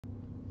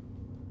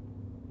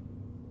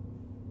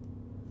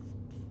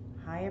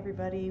Hi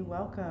everybody,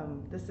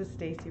 welcome. This is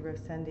Stacy R,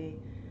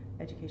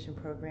 Education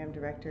Program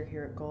Director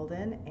here at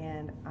Golden,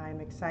 and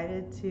I'm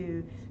excited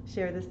to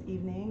share this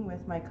evening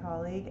with my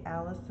colleague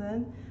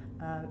Allison.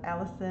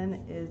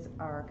 Allison is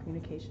our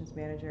Communications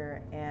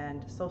Manager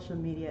and Social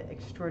Media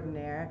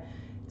Extraordinaire.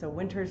 It's a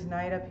winter's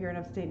night up here in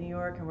upstate New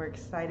York, and we're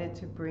excited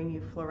to bring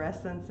you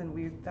fluorescence, and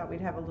we thought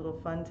we'd have a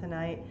little fun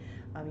tonight.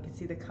 You can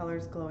see the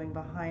colors glowing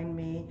behind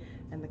me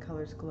and the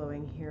colors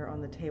glowing here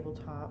on the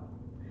tabletop.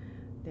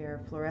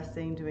 They're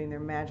fluorescing, doing their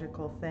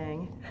magical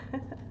thing.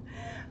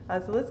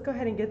 So let's go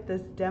ahead and get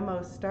this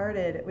demo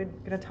started. We're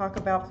going to talk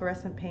about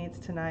fluorescent paints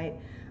tonight,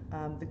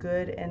 the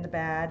good and the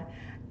bad,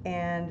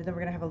 and then we're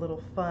going to have a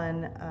little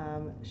fun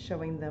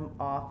showing them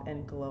off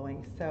and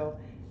glowing. So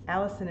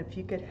Allison, if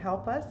you could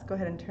help us, go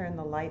ahead and turn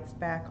the lights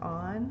back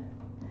on.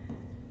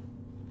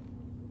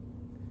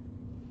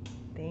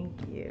 Thank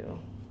you.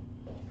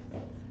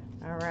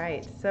 All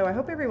right, so I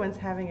hope everyone's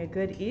having a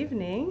good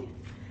evening.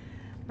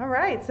 All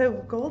right, so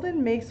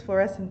Golden makes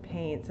fluorescent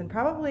paints, and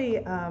probably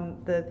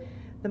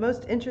the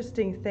most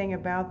interesting thing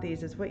about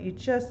these is what you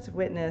just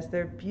witnessed.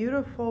 They're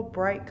beautiful,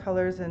 bright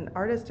colors, and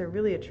artists are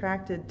really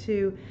attracted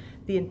to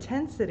the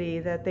intensity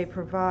that they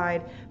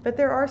provide, but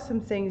there are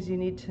some things you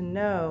need to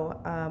know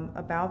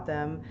about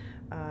them.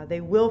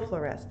 They will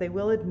fluoresce. They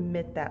will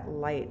emit that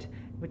light,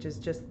 which is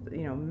just,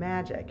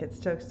 magic.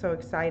 It's so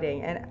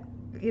exciting. And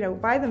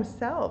by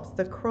themselves,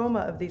 the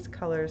chroma of these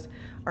colors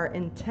are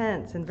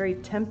intense and very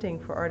tempting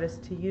for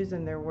artists to use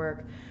in their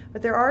work.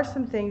 But there are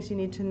some things you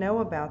need to know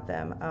about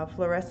them.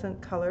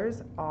 Fluorescent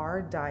colors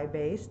are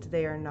dye-based.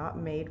 They are not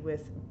made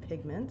with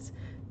pigments.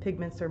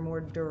 Pigments are more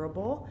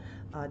durable.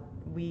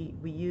 We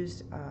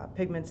use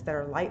pigments that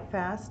are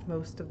light-fast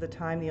most of the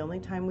time. The only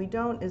time we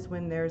don't is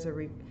when there's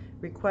a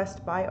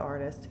request by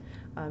artists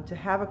to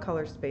have a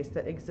color space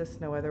that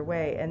exists no other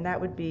way, and that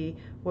would be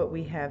what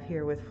we have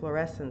here with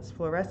fluorescents.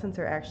 Fluorescents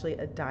are actually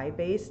a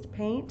dye-based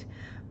paint.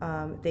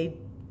 They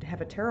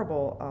have a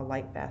terrible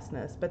light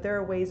fastness, but there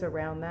are ways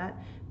around that.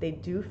 They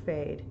do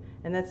fade,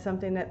 and that's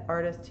something that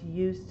artists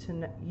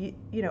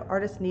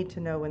artists need to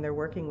know when they're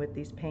working with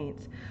these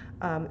paints.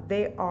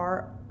 They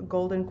are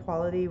golden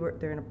quality.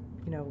 They're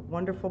in a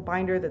wonderful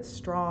binder that's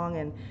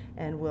strong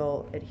and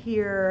will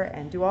adhere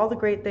and do all the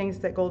great things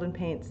that golden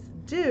paints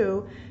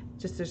do.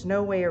 Just there's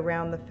no way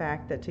around the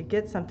fact that to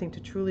get something to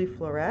truly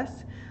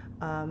fluoresce,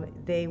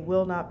 they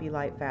will not be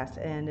light fast.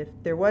 And if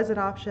there was an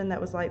option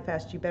that was light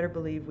fast, you better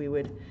believe we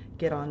would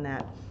get on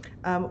that.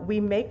 We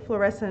make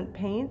fluorescent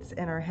paints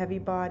in our heavy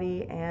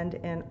body and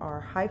in our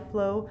high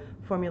flow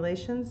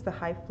formulations. The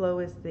high flow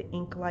is the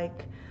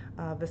ink-like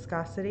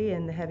viscosity,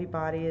 and the heavy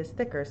body is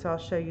thicker. So I'll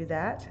show you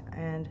that,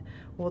 and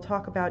we'll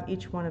talk about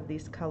each one of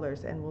these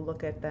colors, and we'll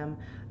look at them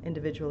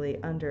individually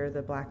under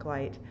the black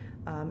light.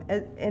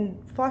 And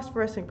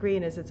phosphorescent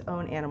green is its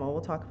own animal.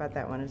 We'll talk about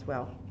that one as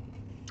well.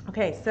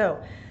 Okay,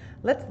 so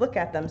let's look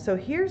at them. So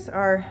here's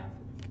our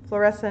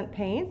fluorescent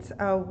paints.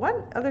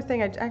 One other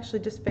thing I actually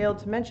just failed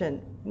to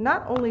mention,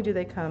 not only do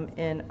they come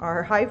in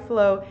our high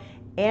flow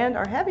and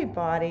our heavy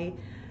body,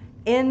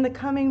 in the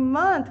coming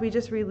month, we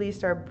just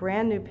released our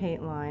brand new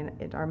paint line,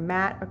 our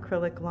matte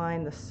acrylic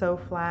line, the So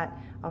Flat.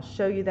 I'll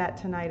show you that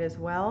tonight as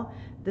well.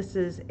 This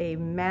is a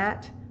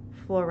matte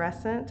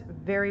fluorescent,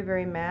 very,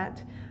 very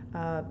matte,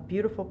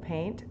 beautiful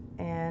paint,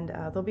 and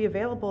they'll be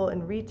available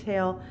in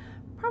retail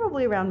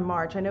probably around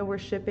March. I know we're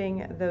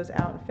shipping those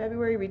out in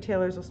February.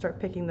 Retailers will start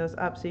picking those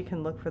up, so you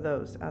can look for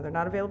those. They're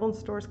not available in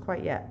stores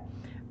quite yet.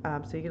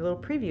 So you get a little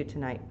preview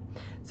tonight.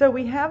 So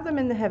we have them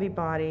in the heavy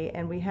body,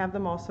 and we have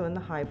them also in the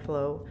high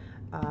flow.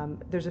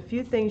 There's a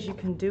few things you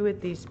can do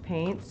with these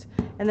paints,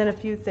 and then a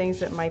few things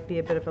that might be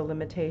a bit of a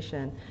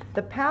limitation.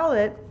 The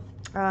palette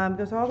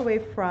goes all the way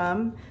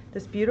from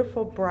this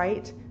beautiful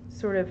bright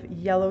sort of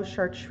yellow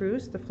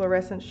chartreuse, the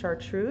fluorescent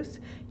chartreuse.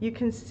 You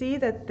can see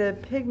that the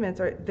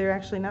pigments they're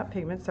actually not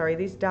pigments, sorry,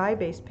 these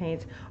dye-based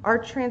paints are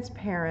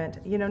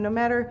transparent. No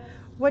matter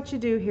what you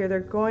do here, they're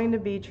going to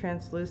be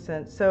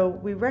translucent. So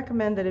we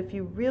recommend that if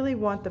you really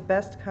want the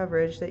best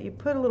coverage, that you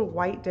put a little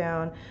white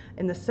down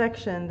in the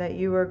section that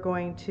you are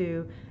going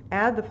to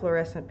add the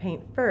fluorescent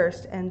paint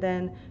first, and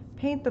then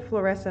paint the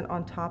fluorescent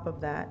on top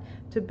of that.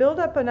 To build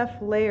up enough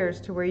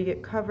layers to where you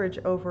get coverage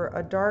over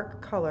a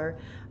dark color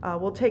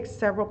will take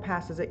several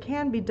passes. It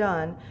can be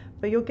done,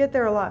 but you'll get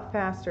there a lot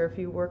faster if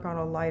you work on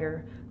a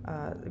lighter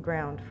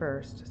ground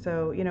first.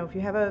 So, if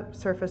you have a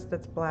surface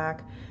that's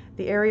black,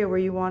 the area where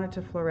you want it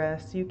to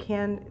fluoresce, you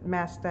can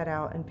mask that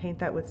out and paint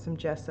that with some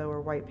gesso or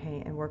white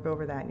paint and work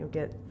over that, and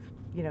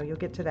you'll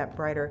get to that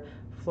brighter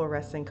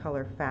fluorescing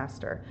color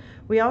faster.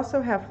 We also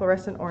have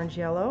fluorescent orange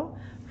yellow,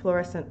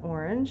 fluorescent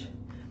orange,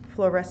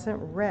 fluorescent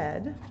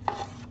red,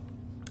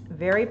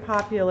 very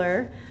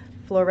popular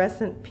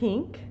fluorescent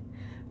pink,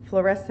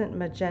 fluorescent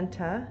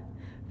magenta,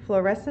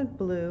 fluorescent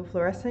blue,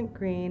 fluorescent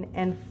green,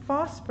 and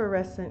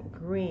phosphorescent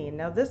green.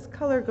 Now this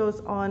color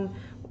goes on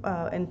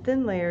in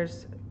thin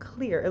layers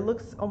clear. It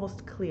looks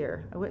almost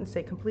clear. I wouldn't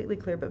say completely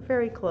clear, but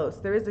very close.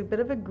 There is a bit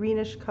of a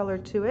greenish color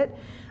to it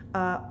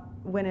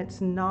when it's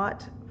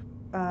not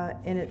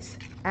in its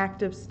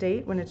active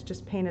state when it's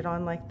just painted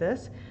on like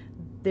this.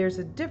 There's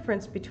a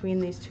difference between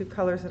these two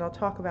colors that I'll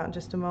talk about in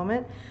just a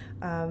moment.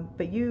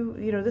 But you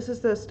know, this is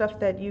the stuff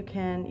that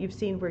you've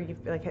seen where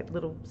you've like had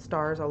little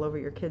stars all over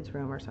your kid's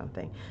room or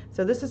something.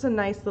 So this is a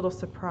nice little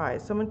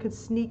surprise. Someone could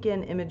sneak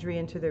in imagery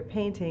into their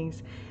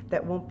paintings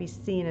that won't be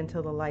seen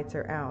until the lights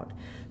are out.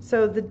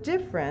 So the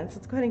difference,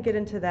 let's go ahead and get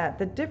into that.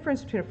 The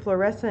difference between a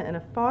fluorescent and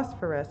a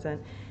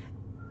phosphorescent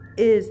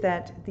is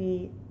that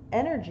the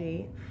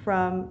energy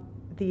from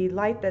the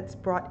light that's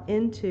brought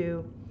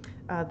into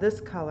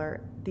this color,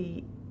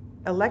 the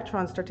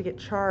electrons start to get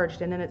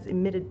charged and then it's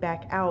emitted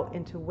back out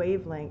into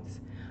wavelengths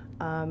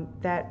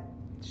that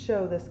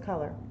show this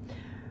color.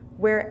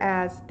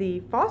 Whereas the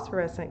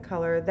phosphorescent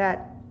color,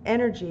 that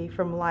energy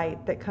from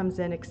light that comes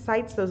in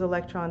excites those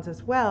electrons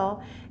as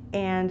well,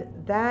 and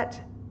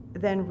that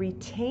then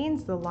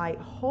retains the light,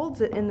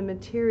 holds it in the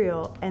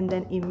material, and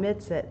then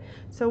emits it.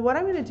 So what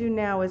I'm going to do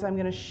now is I'm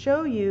going to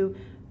show you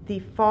the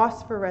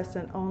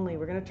phosphorescent only.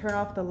 We're going to turn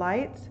off the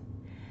lights,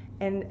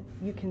 and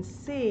you can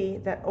see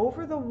that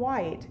over the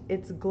white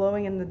it's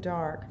glowing in the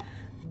dark.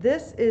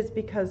 This is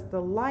because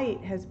the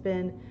light has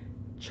been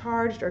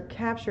charged or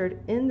captured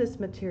in this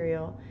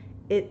material.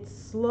 It's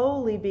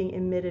slowly being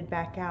emitted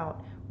back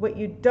out. What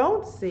you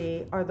don't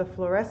see are the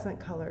fluorescent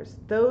colors.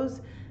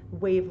 Those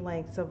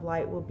wavelengths of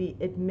light will be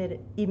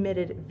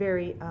emitted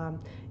very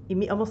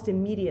almost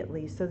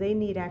immediately, so they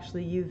need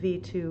actually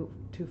UV to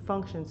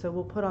function. So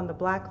we'll put on the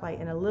black light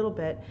in a little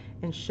bit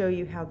and show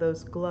you how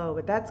those glow,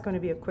 but that's going to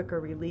be a quicker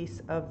release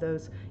of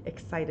those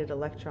excited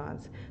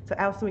electrons. So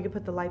Allison, we can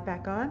put the light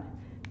back on.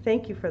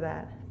 Thank you for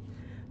that.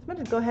 So I'm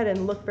going to go ahead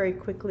and look very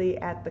quickly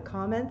at the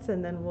comments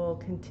and then we'll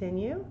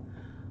continue.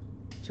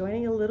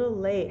 Joining a little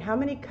late. How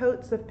many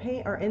coats of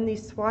paint are in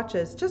these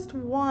swatches? Just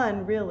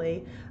one,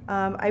 really.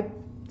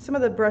 Some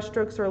of the brush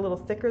strokes are a little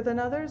thicker than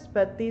others,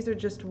 but these are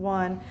just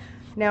one.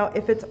 Now,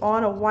 if it's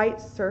on a white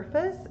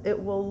surface, it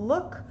will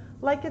look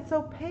like it's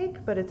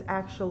opaque, but it's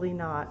actually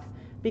not.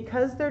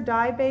 Because they're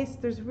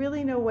dye-based, there's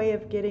really no way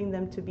of getting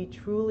them to be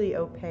truly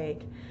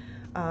opaque.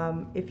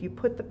 If you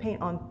put the paint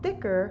on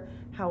thicker,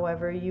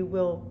 however, you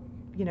will,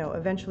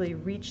 eventually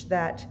reach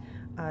that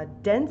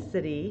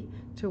density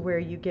to where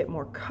you get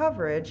more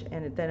coverage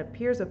and it then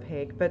appears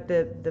opaque, but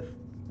the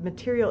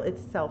material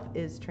itself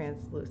is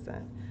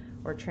translucent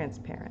or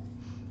transparent.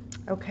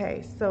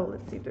 Okay, so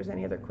let's see if there's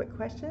any other quick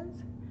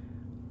questions.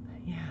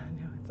 Yeah,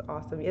 no, it's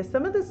awesome. Yeah,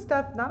 some of this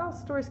stuff, not all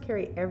stores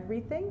carry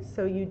everything,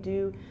 so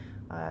you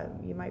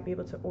might be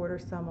able to order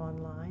some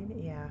online.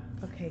 Yeah,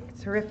 okay,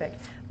 terrific.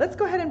 Let's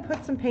go ahead and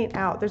put some paint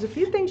out. There's a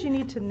few things you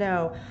need to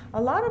know.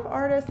 A lot of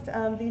artists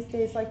these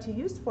days like to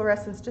use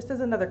fluorescence just as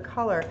another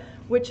color,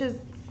 which is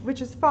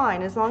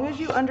fine, as long as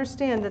you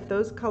understand that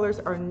those colors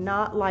are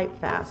not light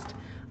fast.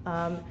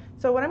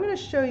 So what I'm going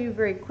to show you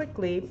very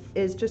quickly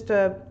is just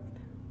we'll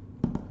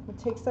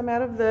take some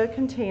out of the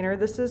container.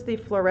 This is the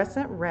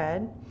fluorescent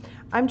red.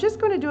 I'm just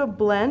going to do a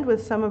blend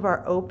with some of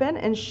our open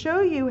and show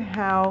you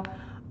how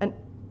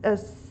a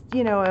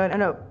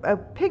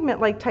pigment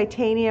like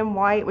titanium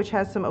white, which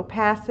has some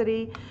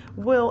opacity,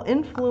 will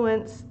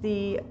influence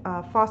the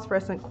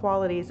phosphorescent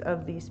qualities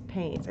of these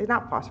paints.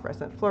 Not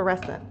phosphorescent,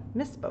 fluorescent.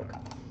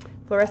 Misspoke.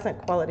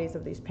 Fluorescent qualities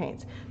of these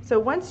paints. So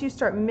once you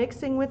start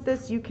mixing with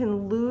this, you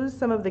can lose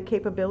some of the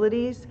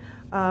capabilities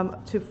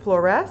to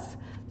fluoresce.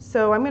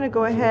 So I'm going to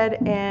go ahead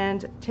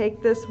and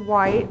take this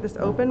white, this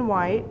open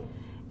white,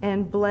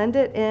 and blend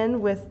it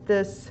in with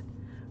this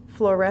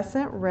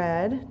fluorescent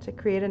red to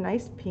create a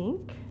nice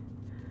pink.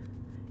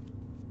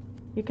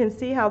 You can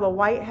see how the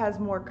white has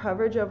more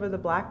coverage over the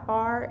black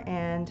bar,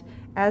 and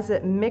as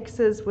it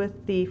mixes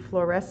with the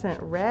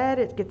fluorescent red,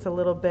 it gets a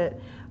little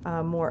bit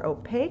more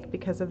opaque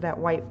because of that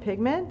white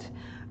pigment,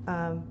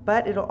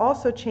 but it'll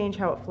also change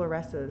how it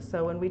fluoresces.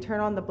 So when we turn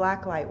on the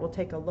black light, we'll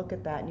take a look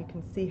at that, and you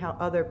can see how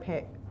other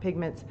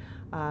pigments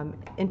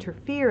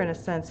interfere, in a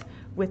sense,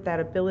 with that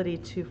ability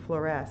to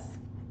fluoresce.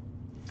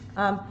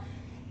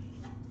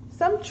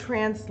 Some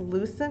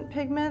translucent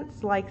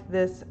pigments like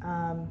this,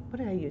 what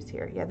did I use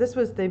here? Yeah, this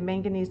was the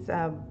manganese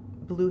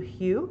blue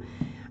hue,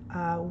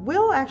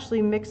 will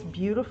actually mix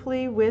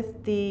beautifully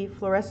with the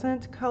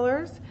fluorescent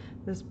colors.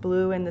 This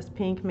blue and this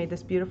pink made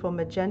this beautiful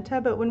magenta,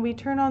 but when we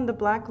turn on the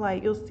black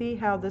light, you'll see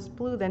how this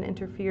blue then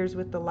interferes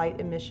with the light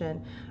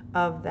emission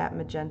of that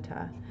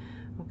magenta.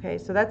 Okay,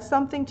 so that's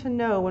something to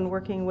know when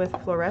working with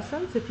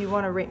fluorescence. If you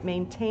want to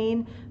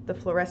maintain the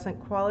fluorescent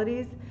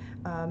qualities,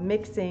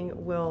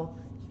 mixing will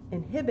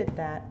inhibit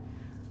that.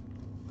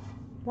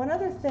 One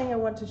other thing I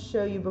want to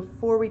show you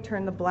before we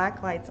turn the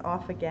black lights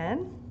off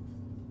again,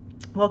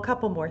 well, a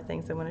couple more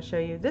things I want to show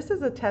you. This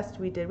is a test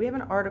we did. We have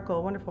an article,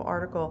 a wonderful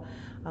article,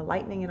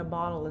 Lightning in a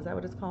Bottle. Is that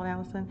what it's called,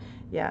 Allison?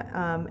 Yeah,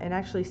 and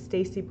actually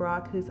Stacy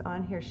Brock, who's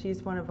on here,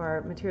 she's one of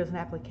our Materials and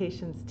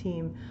Applications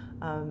team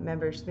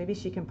members. Maybe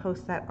she can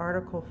post that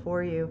article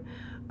for you.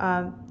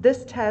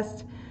 This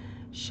test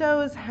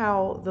shows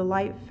how the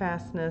light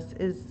fastness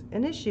is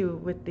an issue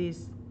with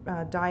these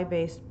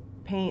dye-based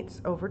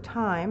paints over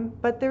time,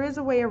 but there is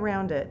a way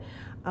around it.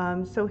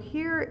 So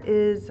here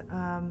is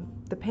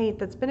the paint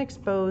that's been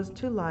exposed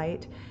to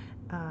light,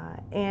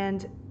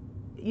 and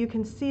you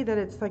can see that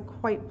it's like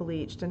quite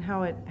bleached and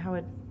how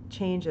it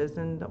changes,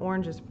 and the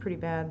orange is pretty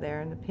bad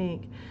there and the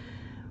pink.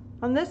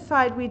 On this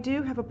side we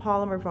do have a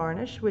polymer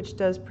varnish which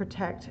does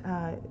protect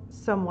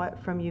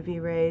somewhat from UV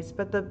rays,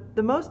 but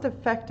the most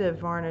effective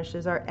varnish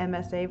is our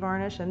Msa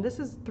varnish, and this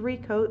is 3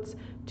 coats,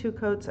 2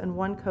 coats and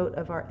 1 coat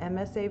of our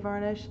Msa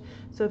varnish.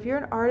 So if you're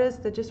an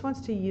artist that just wants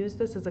to use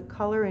this as a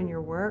color in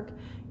your work,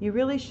 you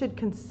really should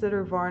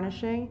consider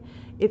varnishing.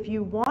 If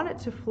you want it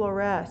to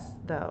fluoresce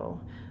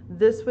though,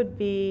 this would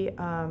be,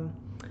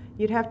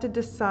 you'd have to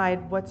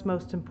decide what's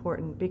most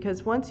important,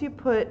 because once you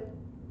put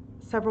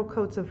several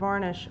coats of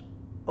varnish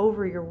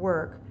over your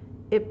work,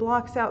 it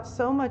blocks out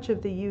so much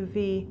of the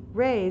UV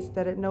rays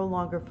that it no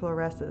longer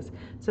fluoresces.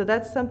 So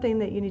that's something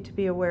that you need to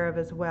be aware of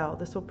as well.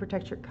 This will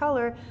protect your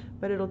color,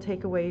 but it'll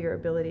take away your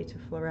ability to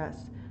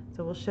fluoresce.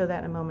 So we'll show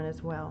that in a moment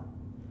as well.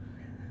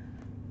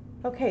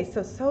 Okay,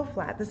 so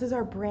flat. This is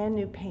our brand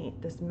new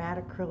paint, this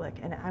matte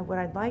acrylic, and what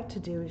I'd like to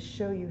do is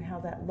show you how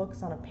that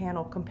looks on a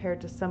panel compared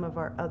to some of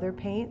our other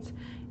paints.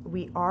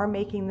 We are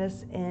making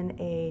this in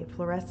a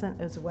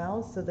fluorescent as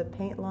well, so the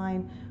paint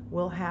line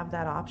will have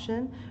that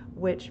option,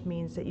 which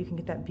means that you can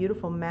get that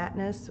beautiful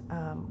matteness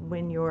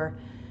when you're,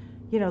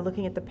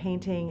 looking at the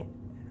painting,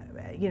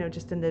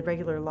 just in the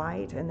regular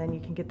light, and then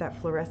you can get that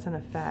fluorescent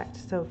effect.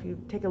 So if you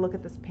take a look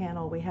at this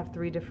panel, we have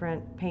 3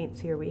 different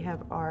paints here. We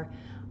have our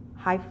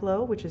high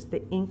flow, which is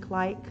the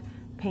ink-like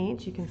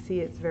paint. You can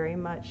see it's very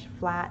much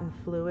flat and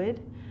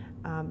fluid.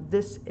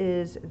 This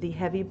is the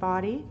heavy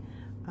body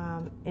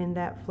in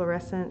that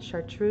fluorescent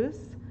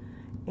chartreuse,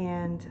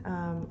 and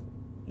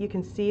you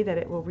can see that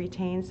it will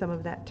retain some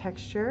of that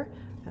texture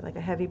like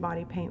a heavy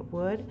body paint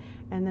would.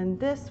 And then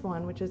this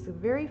one, which is a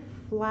very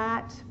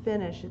flat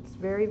finish, it's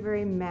very,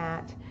 very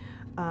matte,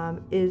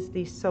 is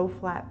the So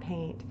Flat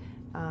paint.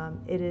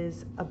 It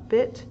is a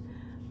bit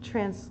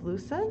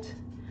translucent,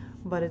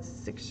 but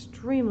it's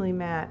extremely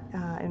matte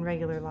in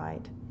regular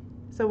light.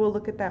 So we'll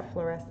look at that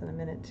fluorescent in a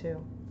minute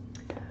too.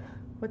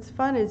 What's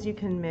fun is you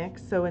can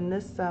mix. So in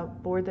this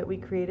board that we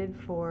created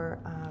for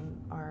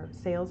our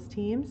sales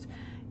teams,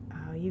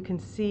 you can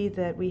see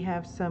that we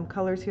have some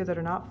colors here that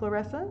are not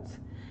fluorescents,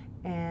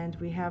 and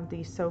we have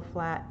the So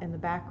Flat in the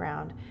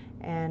background.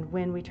 And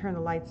when we turn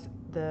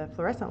the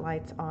fluorescent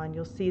lights on,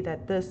 you'll see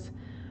that this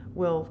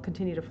will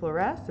continue to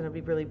fluoresce and it'll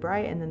be really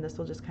bright, and then this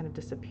will just kind of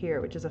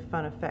disappear, which is a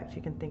fun effect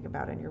you can think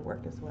about in your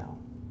work as well.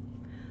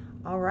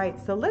 All right,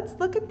 so let's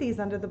look at these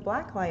under the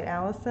black light,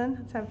 Allison.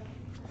 Let's have,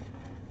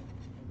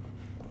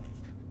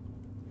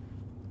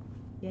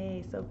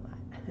 yay, So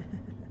Flat.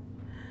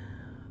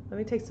 Let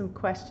me take some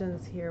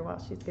questions here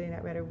while she's getting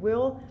that ready.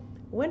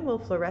 When will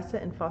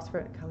fluorescent and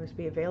phosphorescent colors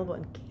be available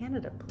in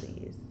Canada,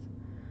 please?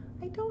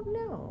 I don't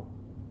know.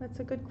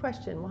 That's a good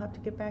question. We'll have to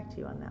get back to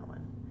you on that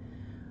one.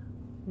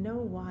 No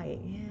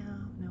white, yeah,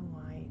 no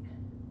white.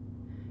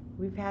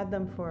 We've had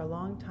them for a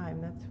long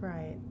time, that's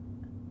right.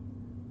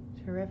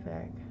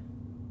 Terrific.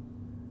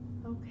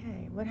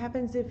 Okay, what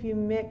happens if you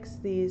mix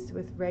these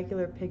with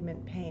regular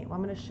pigment paint? Well,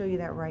 I'm going to show you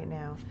that right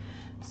now.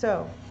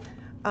 So,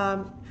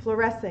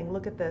 fluorescing,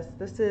 look at this.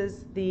 This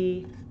is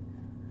the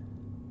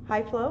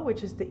high flow,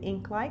 which is the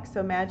ink-like. So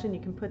imagine you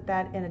can put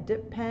that in a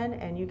dip pen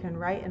and you can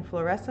write in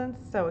fluorescence.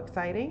 So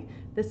exciting.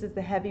 This is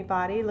the heavy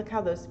body. Look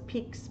how those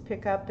peaks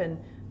pick up and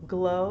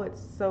glow.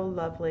 It's so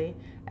lovely.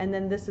 And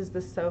then this is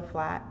the So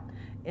Flat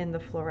in the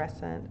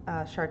fluorescent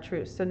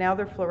chartreuse. So now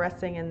they're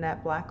fluorescing in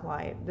that black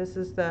light. This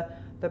is the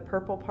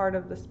purple part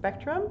of the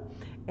spectrum,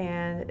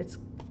 and it's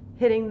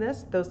hitting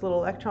this. Those little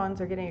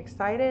electrons are getting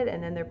excited,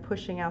 and then they're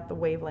pushing out the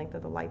wavelength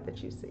of the light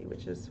that you see,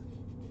 which is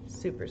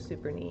super,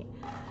 super neat.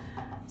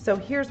 So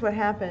here's what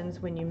happens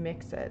when you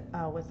mix it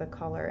with a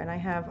color, and I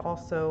have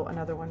also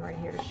another one right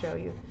here to show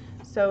you.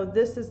 So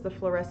this is the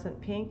fluorescent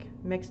pink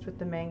mixed with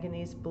the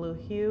manganese blue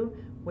hue,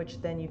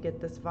 which then you get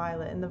this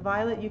violet. And the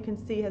violet, you can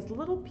see, has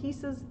little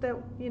pieces that,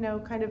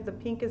 kind of the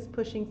pink is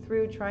pushing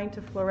through, trying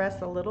to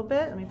fluoresce a little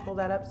bit. Let me pull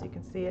that up so you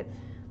can see it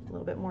a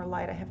little bit more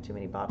light. I have too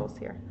many bottles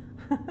here.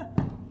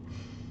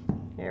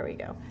 There we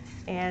go.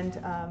 And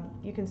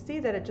you can see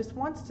that it just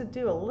wants to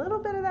do a little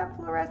bit of that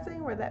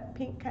fluorescing where that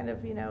pink kind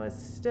of, is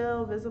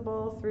still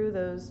visible through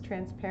those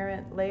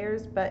transparent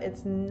layers, but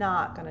it's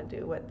not going to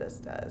do what this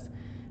does.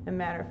 As a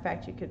matter of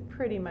fact, you could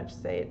pretty much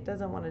say it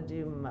doesn't want to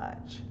do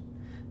much.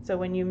 So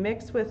when you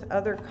mix with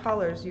other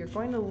colors, you're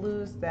going to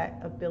lose that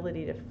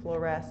ability to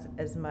fluoresce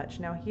as much.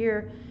 Now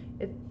here,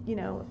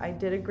 I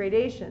did a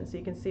gradation, so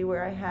you can see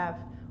where I have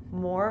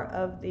more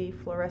of the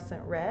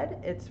fluorescent red,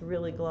 it's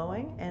really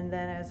glowing, and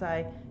then as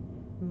I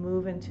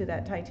move into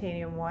that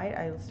titanium white,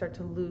 I start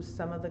to lose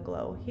some of the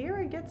glow. Here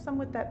I get some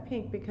with that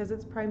pink because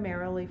it's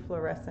primarily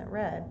fluorescent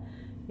red.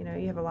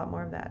 You have a lot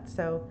more of that.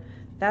 So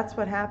that's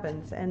what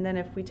happens. And then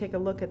if we take a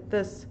look at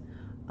this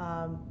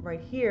right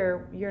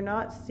here, you're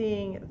not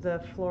seeing the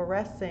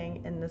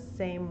fluorescing in the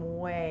same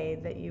way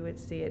that you would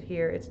see it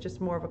here. It's just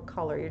more of a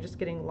color. You're just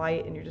getting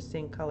light and you're just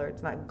seeing color.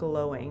 It's not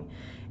glowing.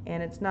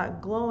 And it's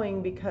not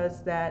glowing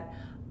because that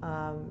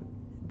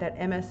that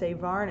MSA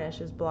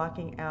varnish is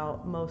blocking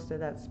out most of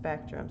that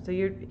spectrum. So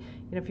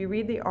if you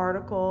read the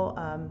article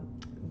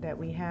that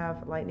we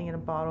have, Lightning in a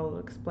Bottle, will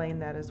explain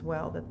that as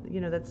well. That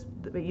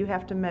but you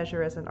have to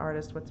measure as an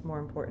artist what's more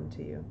important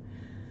to you.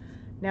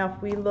 Now,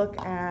 if we look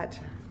at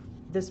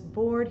this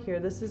board here,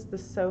 this is the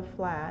So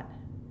Flat.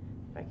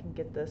 If I can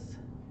get this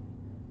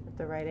at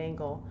the right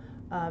angle,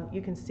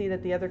 you can see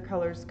that the other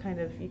colors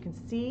you can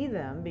see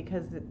them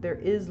because there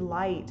is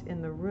light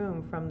in the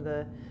room from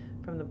the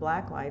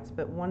black lights.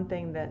 But one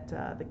thing that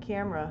the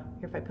camera,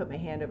 here, if I put my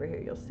hand over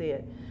here, you'll see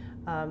it.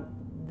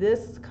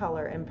 This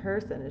color in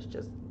person is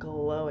just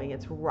glowing.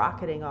 It's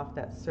rocketing off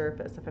that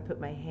surface. If I put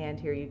my hand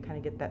here, you kind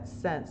of get that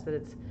sense that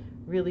it's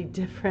really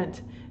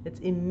different. It's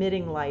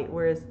emitting light,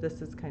 whereas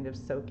this is kind of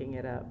soaking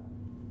it up.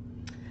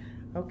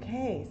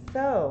 Okay,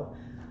 so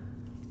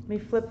let me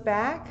flip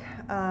back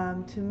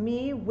to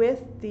me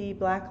with the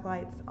black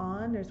lights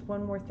on. There's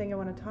one more thing I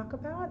want to talk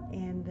about,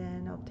 and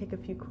then I'll take a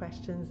few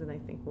questions, and I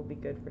think we'll be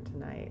good for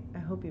tonight. I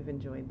hope you've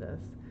enjoyed this.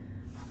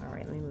 All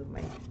right, let me move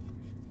myself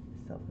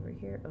over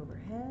here,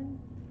 overhead.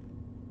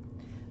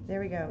 There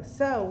we go.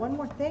 So one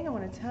more thing I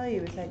want to tell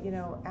you is that,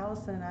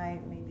 Allison and I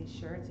made these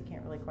shirts. You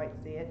can't really quite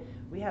see it.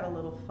 We had a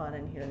little fun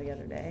in here the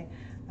other day.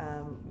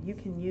 You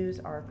can use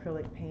our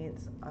acrylic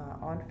paints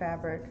on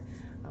fabric.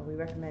 We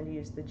recommend you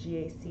use the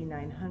GAC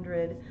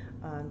 900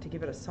 to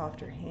give it a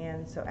softer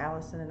hand. So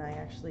Allison and I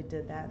actually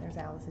did that. There's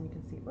Allison. You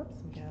can see.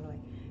 Whoops, I'm getting out of the way.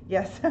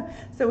 Yes.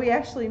 So we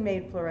actually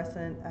made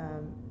fluorescent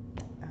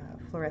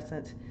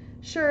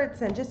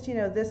shirts, and just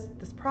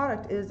this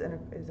product is a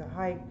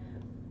high.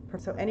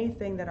 So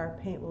anything that our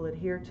paint will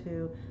adhere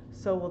to,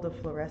 so will the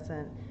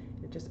fluorescent.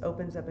 It just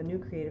opens up a new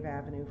creative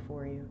avenue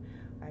for you.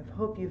 I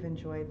hope you've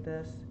enjoyed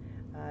this.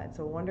 It's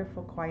a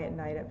wonderful, quiet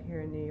night up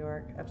here in New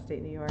York,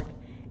 upstate New York,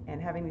 and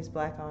having these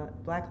black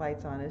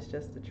lights on is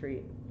just a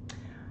treat.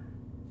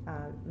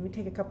 Let me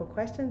take a couple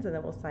questions and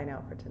then we'll sign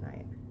out for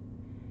tonight.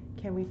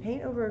 Can we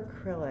paint over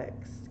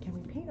acrylics? Can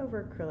we paint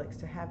over acrylics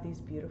to have these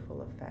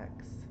beautiful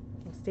effects?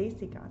 Well,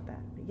 Stacy got that,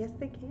 but yes,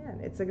 they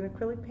can. It's an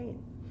acrylic paint.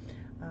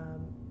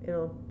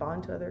 It'll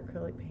bond to other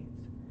acrylic paints.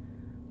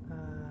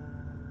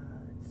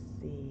 Let's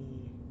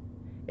see.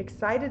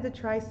 Excited to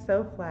try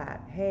So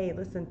Flat. Hey,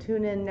 listen,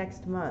 tune in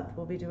next month.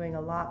 We'll be doing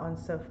a lot on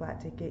So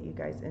Flat to get you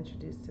guys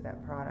introduced to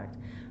that product.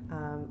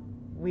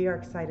 We are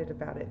excited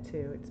about it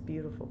too. It's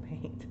beautiful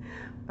paint.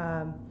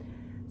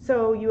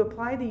 So you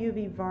apply the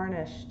UV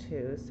varnish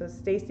too. So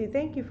Stacy,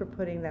 thank you for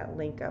putting that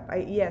link up.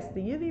 Yes,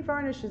 the UV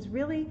varnish is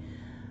really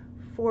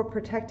for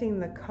protecting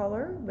the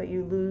color, but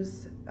you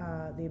lose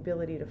the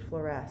ability to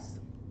fluoresce.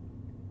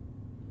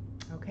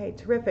 Okay,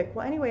 terrific.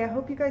 Well, anyway, I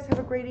hope you guys have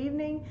a great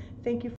evening. Thank you.